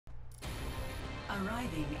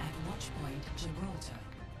Arriving at Watchpoint Gibraltar.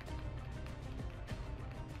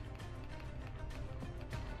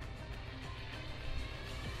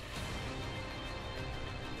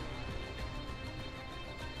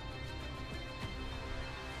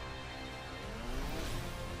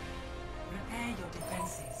 Prepare your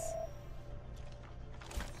defenses.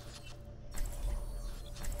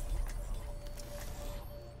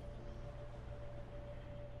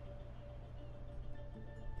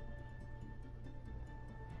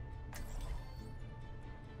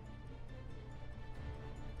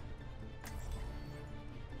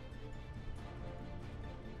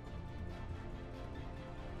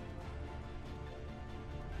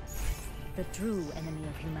 The true enemy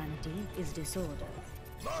of humanity is disorder.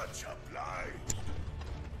 Much obliged.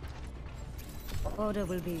 Order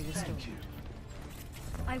will be restored. Thank you.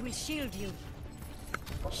 I will shield you.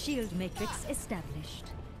 Shield matrix established.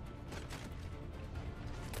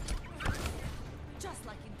 Just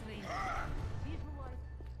like in training. Visualize,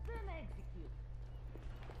 then execute.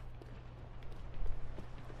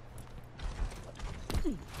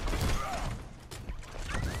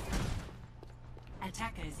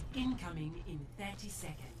 Attackers incoming in 30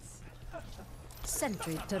 seconds.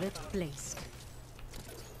 Sentry turret placed.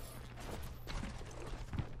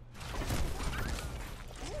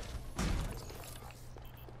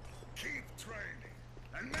 Keep training,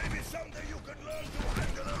 and maybe someday you could learn to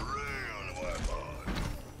handle a real weapon.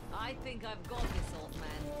 I think I've got this, old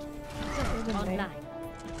man. Turret online.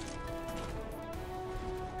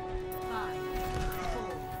 5,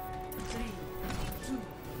 4, 3, 2,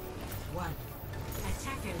 1.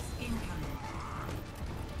 Attackers incoming.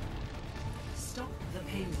 Stop the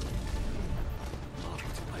payload.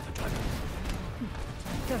 Marked by the dragon.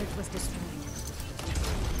 Turret was destroyed.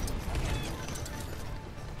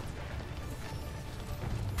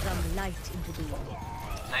 From light into being.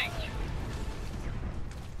 Thank you.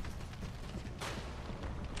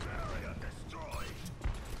 Area destroyed.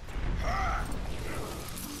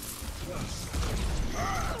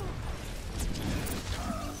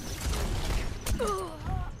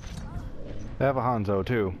 They have a Hanzo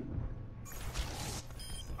too.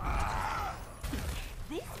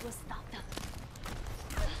 This was stopped up.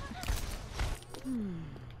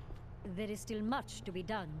 There is still much to be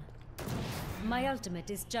done. My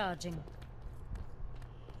ultimate is charging.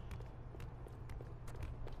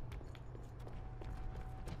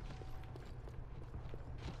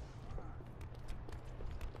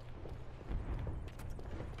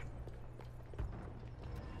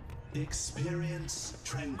 Experience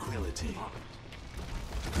tranquility.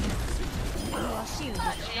 You are shielded.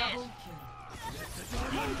 Double kill.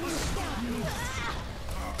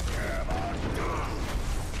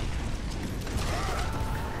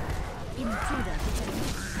 Intruder detected.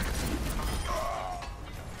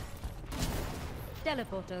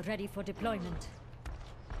 Teleporter ready for deployment.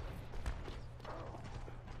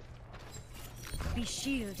 Be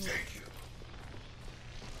shielded.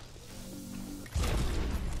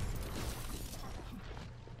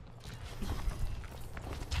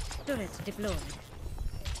 Turret deployed.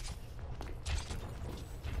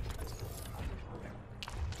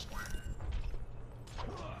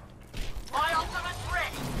 My ultimate's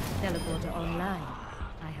ready. Teleporter online.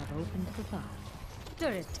 I have opened the path.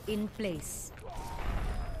 Turret in place.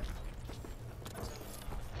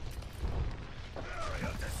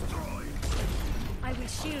 Area destroyed. I will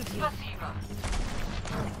shield you.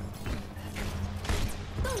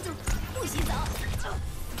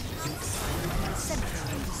 Sentry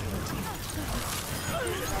destroyed.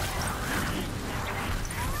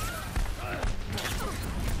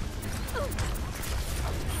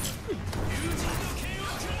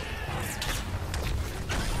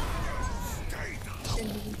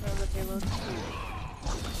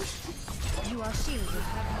 You are shielded.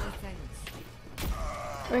 Have no thanks.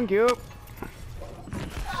 Thank you.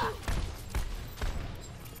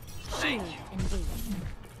 Shield engaged.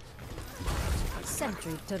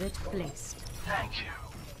 Sentry turret placed. Thank you.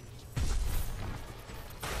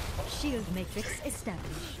 Shield matrix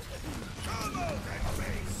established. Come out and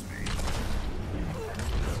face me.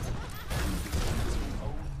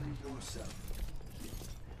 Only yourself.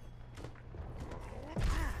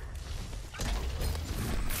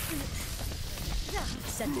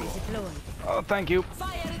 Sentry deployed. Oh, thank you.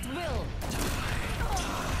 Fire at will.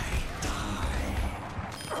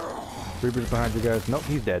 Reaper's behind you guys. Nope,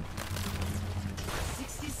 he's dead.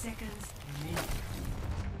 60 seconds remaining.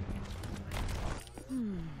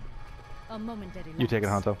 A momentary lapse. You take it,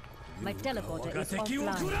 Hanzo. My teleporter is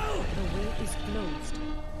offline. The way is closed.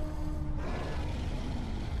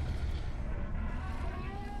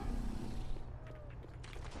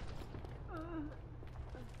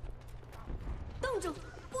 住，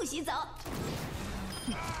不许走。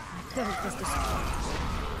 Turret was destroyed.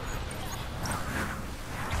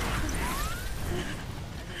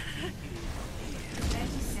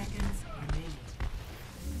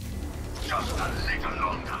 Just a little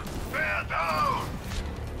longer. Bear down!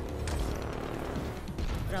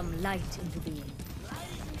 From light into being.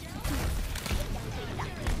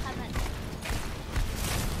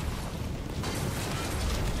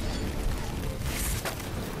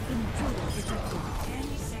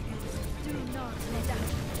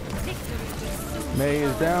 May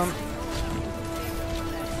is down.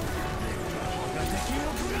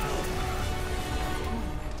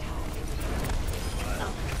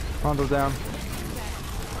 Hanzo's down.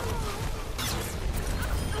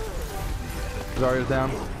 Zarya's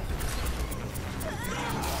down.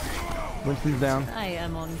 Winston's down. I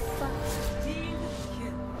am on fire.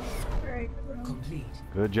 Complete.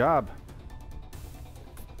 Good job.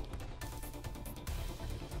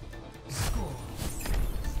 Score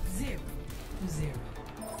 0-0.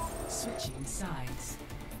 Switching sides.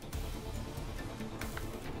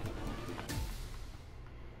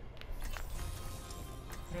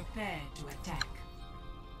 Prepare to attack.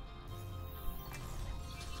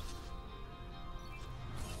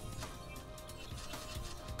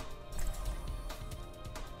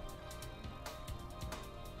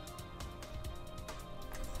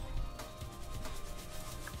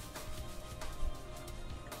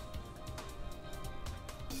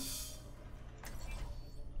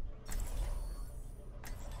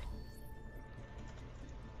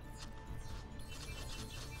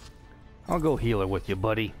 I'll go healer with you,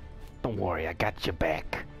 buddy. Don't worry, I got your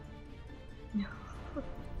back. You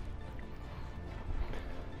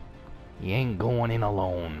ain't going in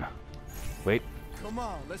alone. Wait. Come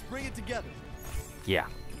on, let's bring it together. Yeah.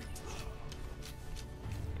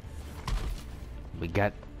 We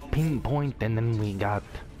got pinpoint and then we got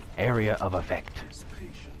area of effect.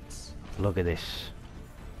 Look at this.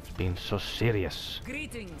 It's being so serious.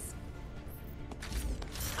 Greetings.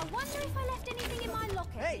 I wonder if I left anything in my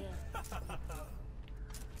locker here.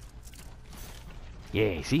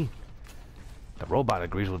 Yeah, see? The robot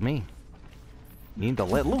agrees with me. You need to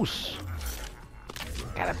let loose.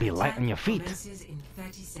 Gotta be light on your feet. Commences in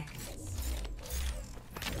 30 seconds.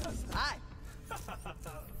 Hi.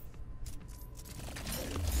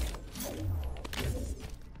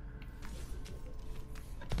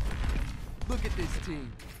 Look at this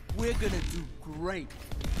team. We're gonna do great.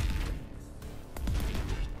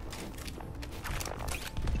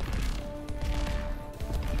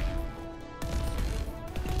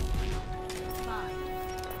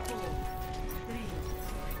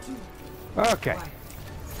 Okay.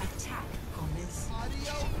 Attack commence.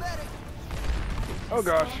 Oh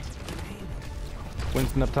gosh.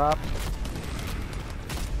 Winston up top.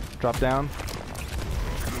 Drop down.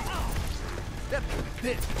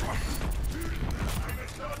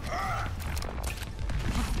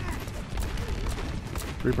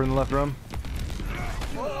 Reaper in the left room.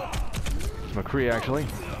 It's McCree actually.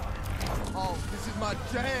 Oh, this is my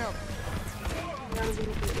jam.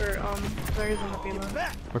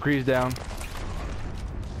 McCree's down.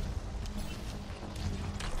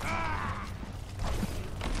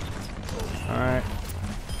 Alright.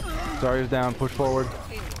 Zarya's down. Push forward.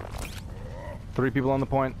 3 people on the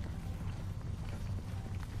point.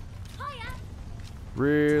 Hiya.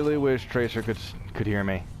 Really wish Tracer could hear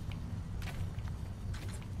me.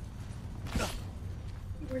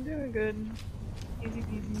 We're doing good. Easy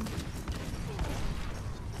peasy.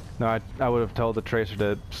 No, I would have told the Tracer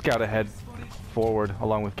to scout ahead forward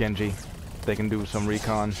along with Genji. They can do some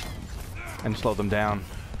recon and slow them down.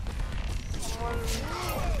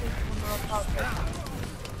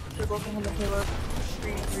 They're both on the payload.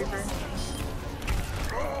 Reaper.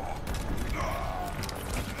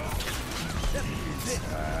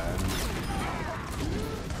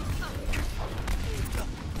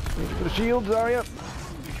 For the shield, Zarya.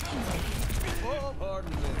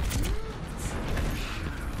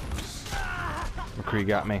 McCree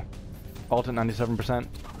got me. Ult at 97%.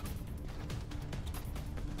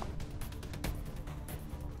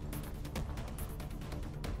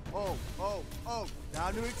 Oh,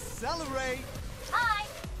 time to accelerate. Hi.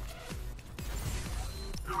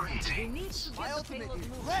 We need to My get the ultimate payload is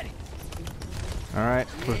moving. ready. Alright,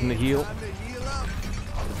 pushing the heal. Time to heal up.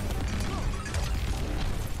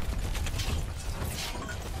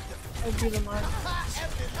 I'd be the mark.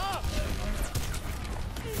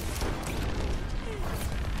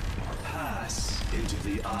 Pass into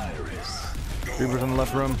the iris. Reaper's in the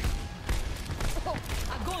left room.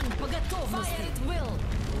 Огонь по готовности. It will.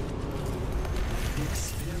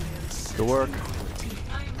 Good work.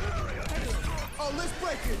 Oh, on, let's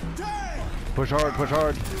break it. Damn! Push hard, push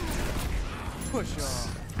hard. Push on.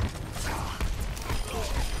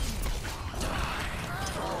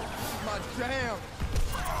 My jam.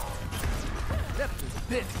 That's a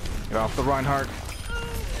bit. Get off the Reinhardt.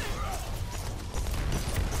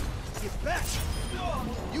 Get back.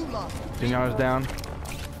 You lost. Zinya's down.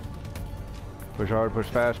 Push hard, push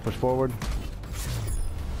fast, push forward.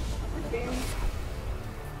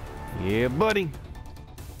 Yeah, buddy.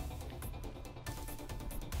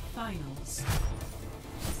 Finals.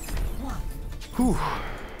 1. Whew.